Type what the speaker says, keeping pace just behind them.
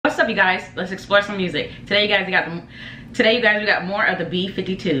up, you guys? Let's explore some music. Today, you guys, we got more of the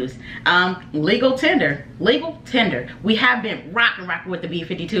B-52's. Legal Tender. We have been rocking with the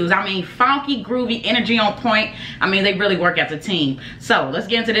B-52's. I mean, funky, groovy, energy on point. I mean, they really work as a team. So let's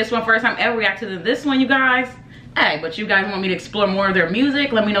get into this one. First time ever reacted to this one, you guys. Hey, but you guys want me to explore more of their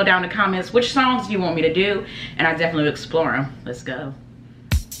music? Let me know down in the comments which songs you want me to do, and I definitely will explore them. Let's go.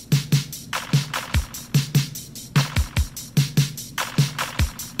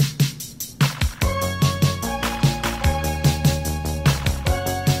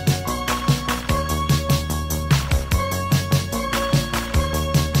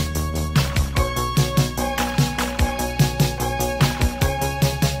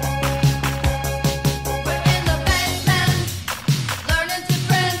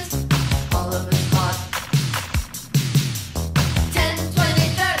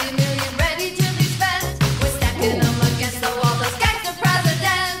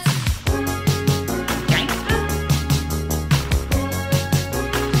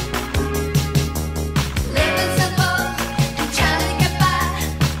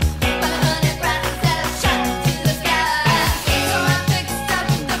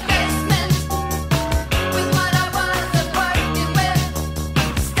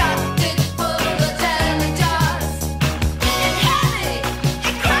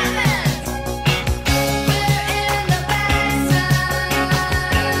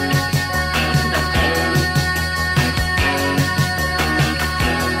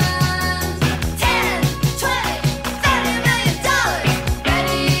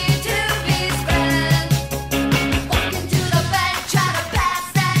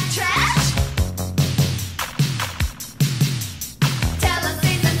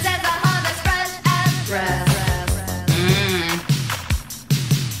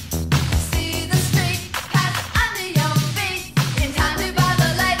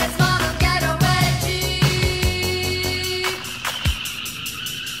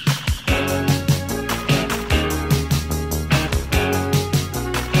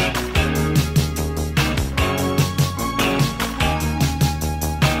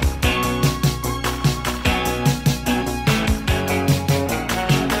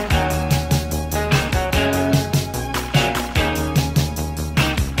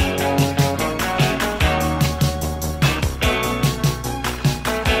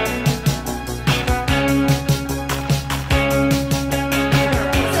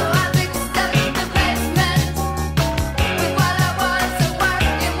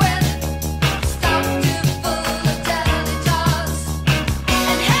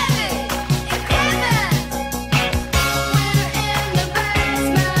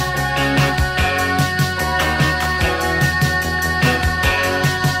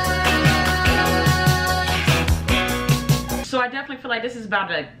 Like this is about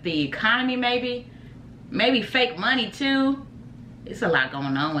the economy, maybe fake money too. It's a lot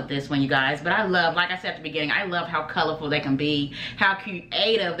going on with this one, you guys, but I love, like I said at the beginning, I love how colorful they can be, how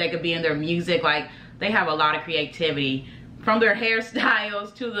creative they could be in their music. Like, they have a lot of creativity, from their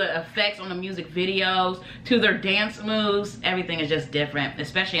hairstyles to the effects on the music videos to their dance moves. Everything is just different,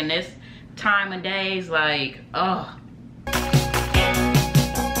 especially in this time of days. Like, oh.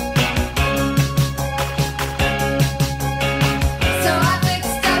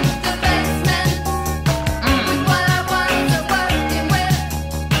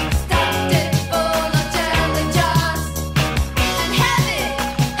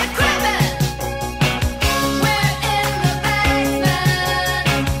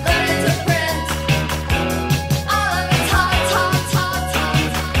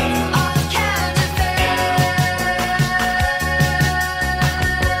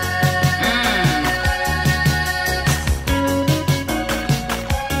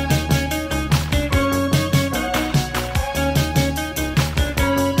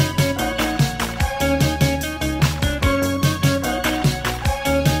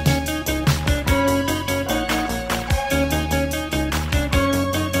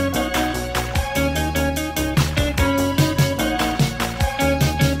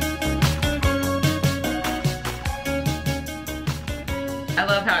 I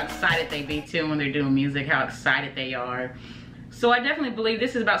love how excited they be too when they're doing music, how excited they are. So I definitely believe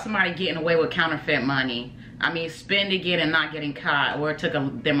this is about somebody getting away with counterfeit money. I mean, spending it and not getting caught, or it took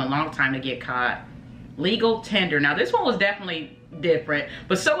them a long time to get caught. Legal Tender. Now this one was definitely different,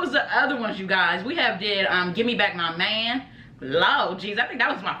 but so was the other ones, you guys. We have did Give Me Back My Man. Lord, geez, I think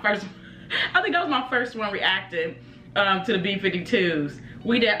that was my first one reacting to the B-52's.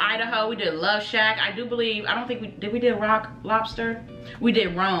 We did Idaho, we did Love Shack. I don't think we did Rock Lobster? We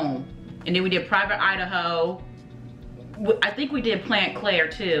did Rome. And then we did Private Idaho. I think we did Plant Claire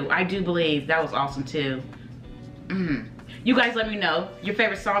too. I do believe that was awesome too. You guys let me know your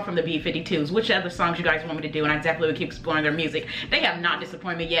favorite song from the B-52's. Which other songs you guys want me to do, and I definitely will keep exploring their music. They have not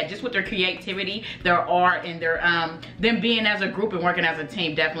disappointed me yet, just with their creativity, their art, and their them being as a group and working as a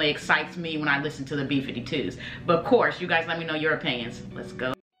team definitely excites me when I listen to the B-52's. But of course, you guys let me know your opinions. Let's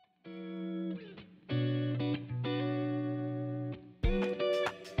go.